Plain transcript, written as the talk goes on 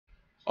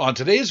On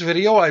today's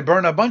video, I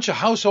burn a bunch of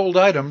household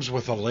items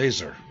with a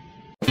laser.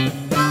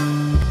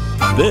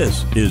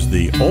 This is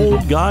the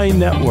Old Guy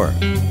Network.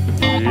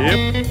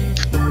 Yep.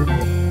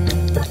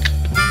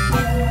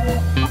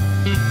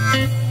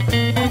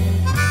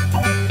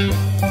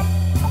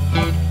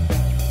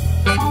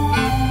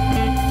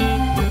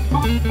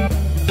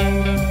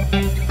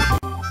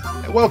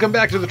 Welcome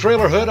back to the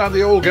Trailer Hood. I'm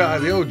the old guy,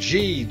 the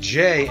OG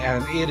Jay,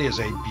 and it is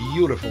a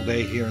beautiful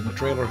day here in the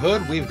Trailer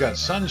Hood. We've got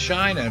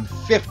sunshine and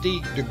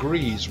 50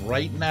 degrees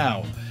right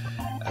now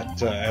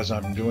as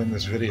I'm doing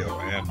this video,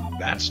 and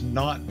that's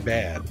not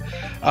bad.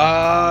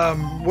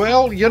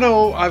 Well, you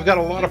know, I've got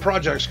a lot of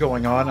projects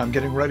going on. I'm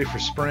getting ready for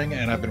spring,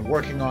 and I've been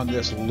working on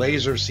this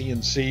laser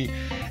CNC,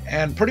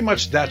 and pretty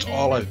much that's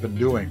all I've been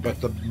doing.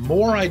 But the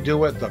more I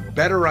do it, the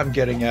better I'm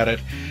getting at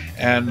it.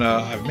 And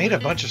I've made a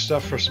bunch of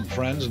stuff for some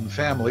friends and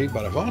family,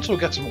 but I've also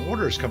got some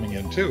orders coming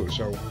in too,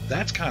 so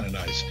that's kind of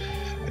nice.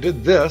 I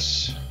did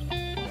this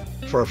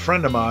for a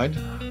friend of mine.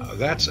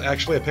 That's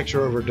actually a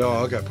picture of her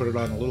dog. I put it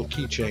on a little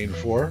keychain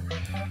for her.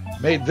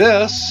 Made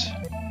this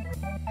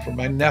for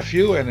my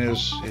nephew and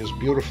his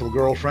beautiful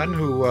girlfriend,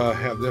 who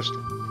have this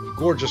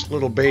gorgeous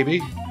little baby.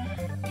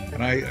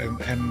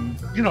 And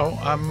you know,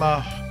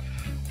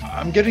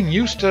 I'm getting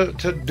used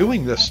to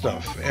doing this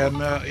stuff, and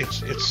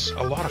it's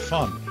a lot of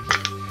fun.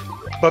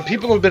 But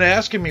people have been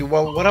asking me,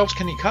 well, what else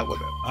can you cut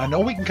with it? I know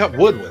we can cut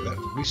wood with it.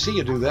 We see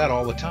you do that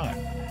all the time.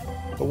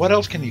 But what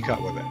else can you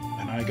cut with it?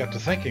 And I got to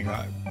thinking,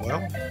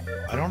 well,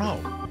 I don't know.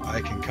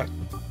 I can cut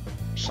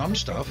some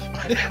stuff.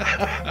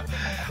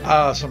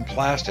 Some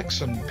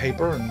plastics and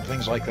paper and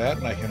things like that.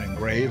 And I can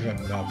engrave and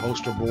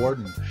poster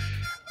board.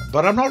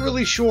 But I'm not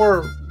really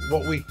sure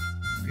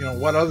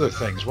what other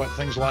things, what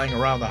things lying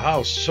around the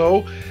house.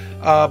 So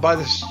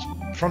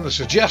from the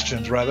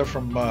suggestions, rather,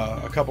 from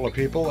a couple of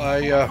people,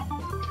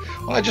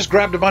 I just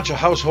grabbed a bunch of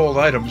household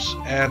items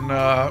and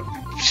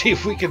see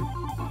if we could,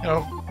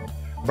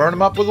 burn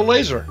them up with a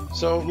laser.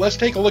 So let's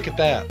take a look at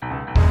that.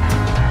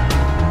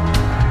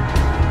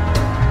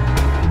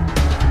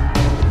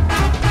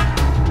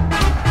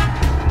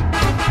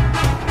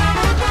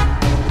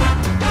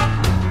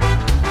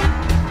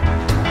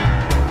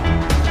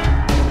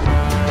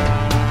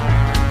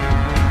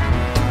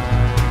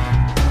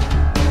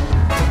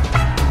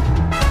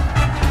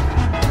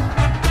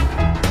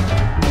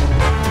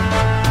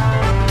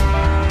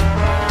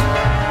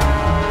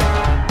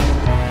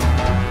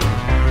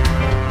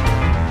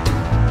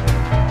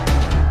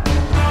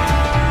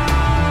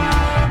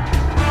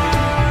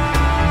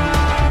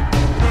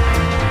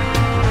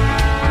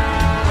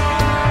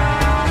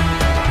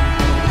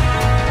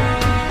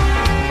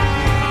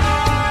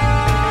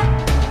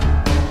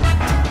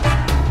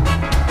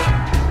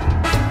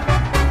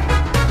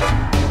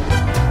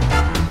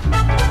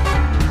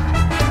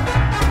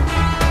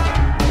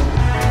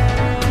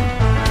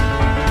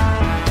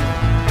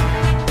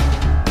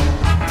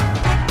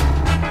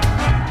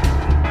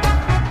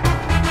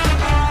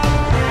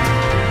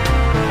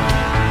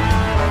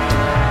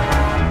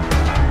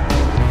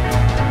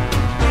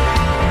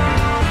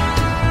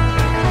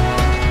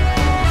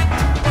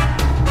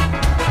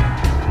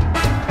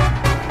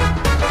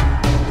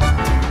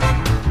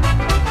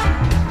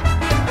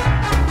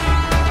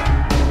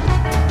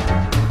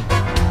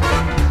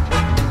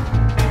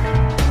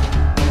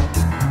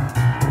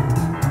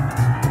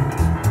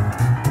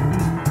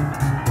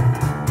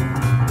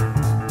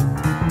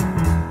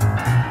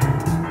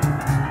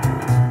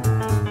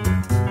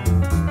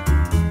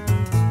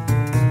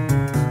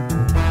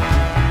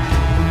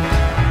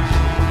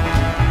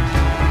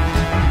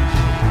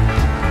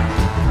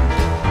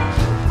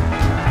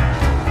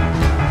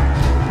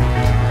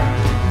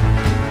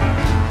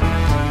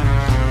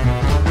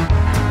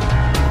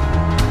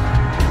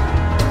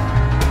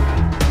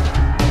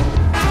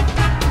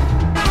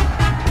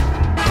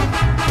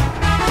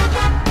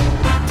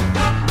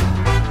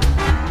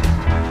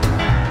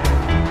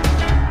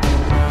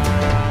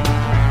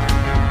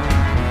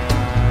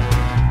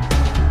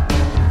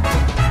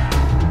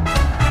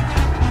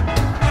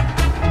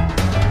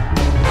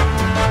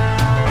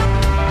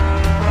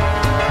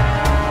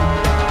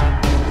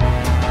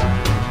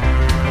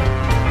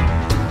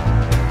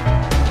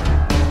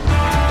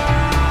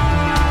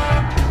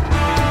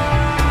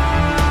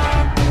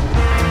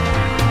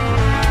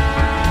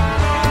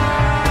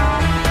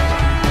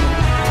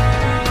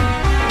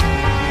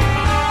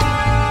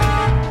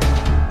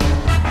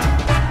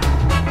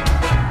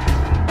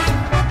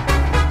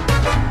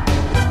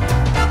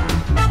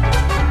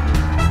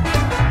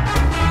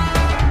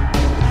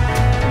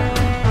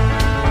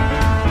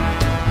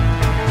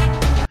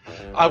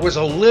 I was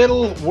a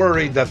little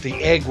worried that the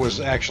egg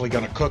was actually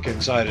going to cook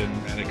inside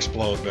and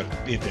explode, but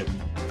it didn't.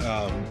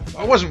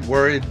 I wasn't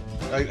worried.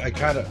 I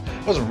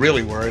wasn't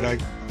really worried. I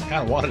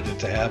kind of wanted it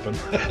to happen.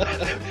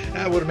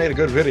 That would have made a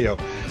good video.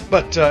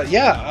 But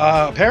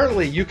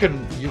apparently you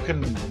can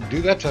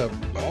do that to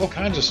all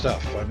kinds of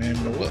stuff. I mean,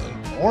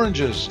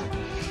 oranges,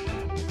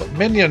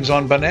 minions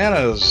on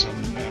bananas,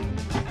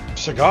 and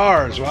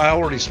cigars. Well, I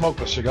already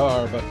smoked a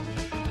cigar, but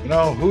you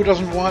know, who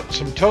doesn't want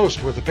some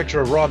toast with a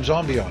picture of Rob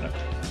Zombie on it?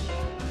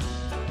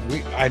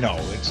 I know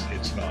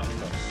it's not.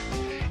 But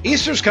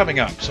Easter's coming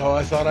up, so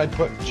I thought I'd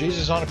put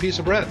Jesus on a piece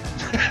of bread.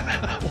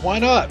 Why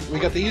not? We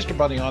got the Easter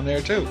bunny on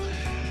there too.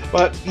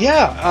 But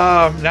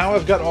yeah, now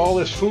I've got all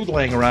this food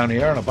laying around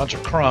here and a bunch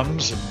of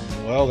crumbs,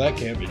 and well, that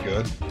can't be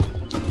good.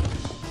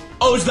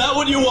 Oh, is that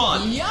what you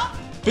want? Yup.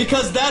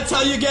 Because that's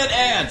how you get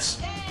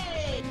ants.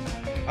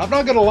 I'm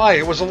not gonna lie,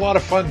 it was a lot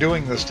of fun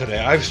doing this today.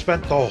 I've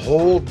spent the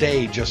whole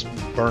day just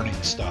burning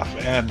stuff,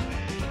 and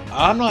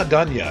I'm not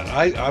done yet.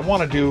 I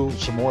want to do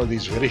some more of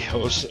these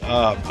videos.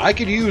 I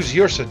could use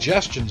your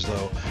suggestions,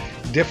 though.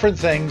 Different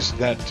things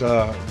that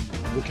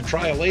we can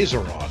try a laser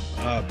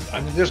on. I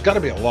mean, there's got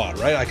to be a lot,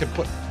 right? I could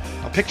put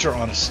a picture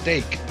on a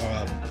steak,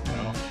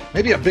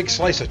 maybe a big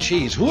slice of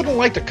cheese. Who wouldn't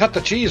like to cut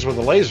the cheese with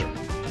a laser?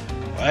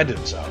 Well, that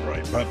didn't sound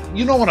right, but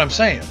you know what I'm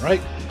saying,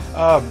 right?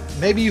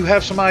 Maybe you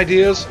have some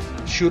ideas.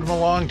 Shoot them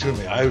along to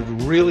me. I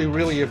would really,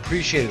 really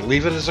appreciate it.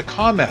 Leave it as a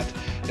comment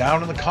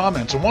down in the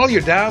comments. And while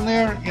you're down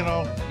there,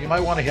 you might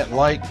want to hit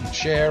like and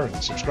share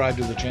and subscribe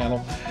to the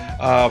channel.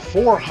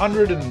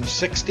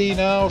 460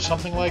 now,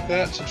 something like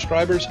that,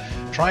 subscribers.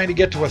 Trying to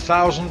get to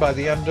 1,000 by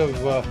the end of,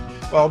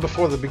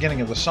 before the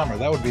beginning of the summer.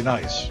 That would be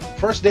nice.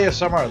 First day of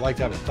summer, I'd like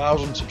to have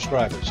 1,000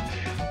 subscribers,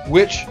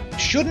 which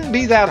shouldn't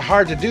be that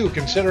hard to do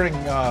considering,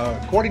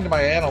 according to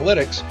my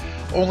analytics,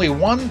 only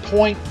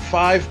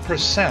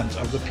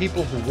 1.5% of the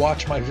people who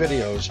watch my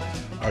videos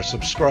are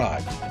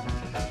subscribed.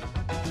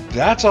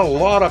 That's a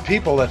lot of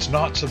people that's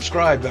not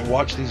subscribed that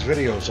watch these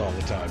videos all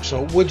the time.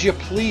 So would you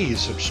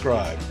please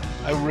subscribe?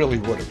 I really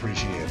would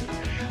appreciate it.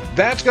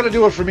 That's going to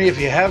do it for me. If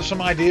you have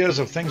some ideas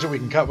of things that we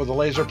can cut with a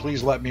laser,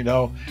 please let me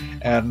know.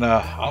 And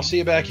I'll see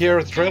you back here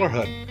at the Trailer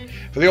Hood.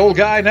 For the Old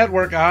Guy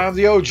Network, I'm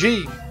the OG,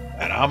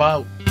 and I'm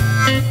out.